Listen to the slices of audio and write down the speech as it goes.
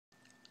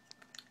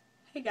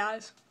Hey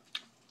guys,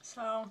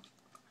 so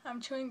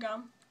I'm chewing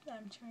gum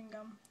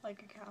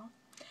like a cow,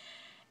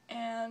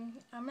 and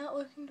I'm not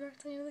looking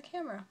directly into the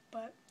camera,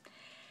 but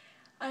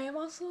I am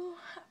also,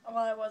 well,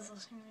 I was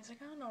listening to music.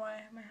 I don't know why I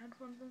have my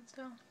headphones in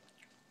still,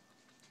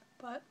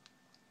 but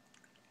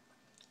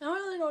I don't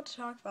really know what to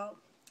talk about.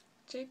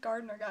 Jake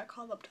Gardner got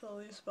called up to the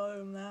least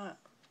volume. That,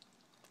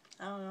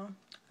 I don't know,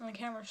 and the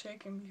camera's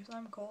shaking because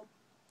I'm cold.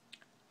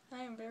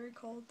 I am very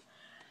cold,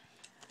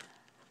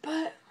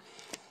 but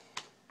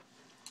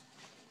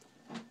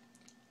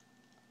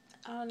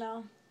I don't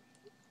know.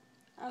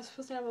 I was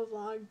supposed to have a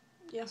vlog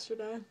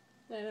yesterday, and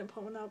I didn't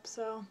put one up,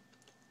 so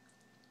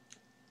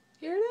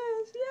here it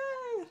is,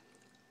 yay!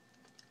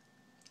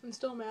 I'm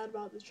still mad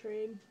about the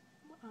trade,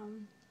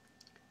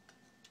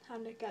 how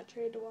Nick got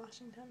traded to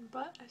Washington,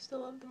 but I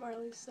still love the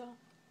Marlies, so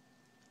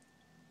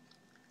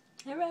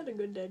I haven't had a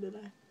good day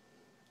today.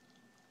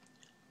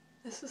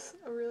 This is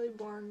a really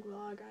boring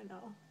vlog, I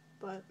know,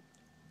 but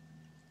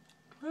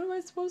what am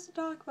I supposed to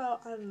talk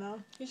about? I don't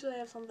know. Usually I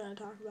have something to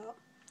talk about.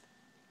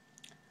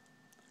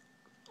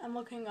 I'm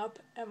looking up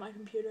at my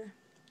computer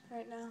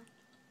right now,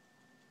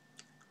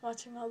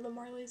 watching all the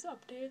Marlies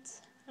updates,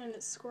 and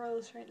it's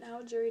scoreless right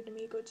now. Jerry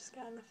D'Amico just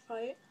got in a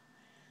fight,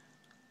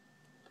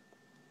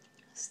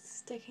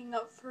 sticking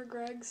up for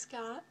Greg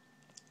Scott.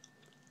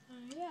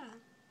 Yeah.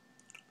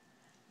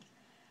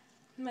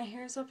 My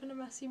hair's up in a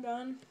messy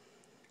bun,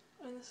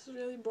 and this is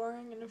really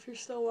boring, and if you're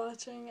still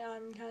watching,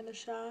 I'm kind of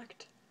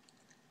shocked.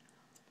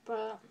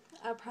 But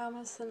I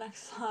promise the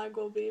next vlog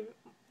will be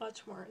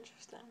much more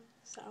interesting.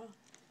 So,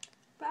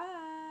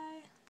 bye!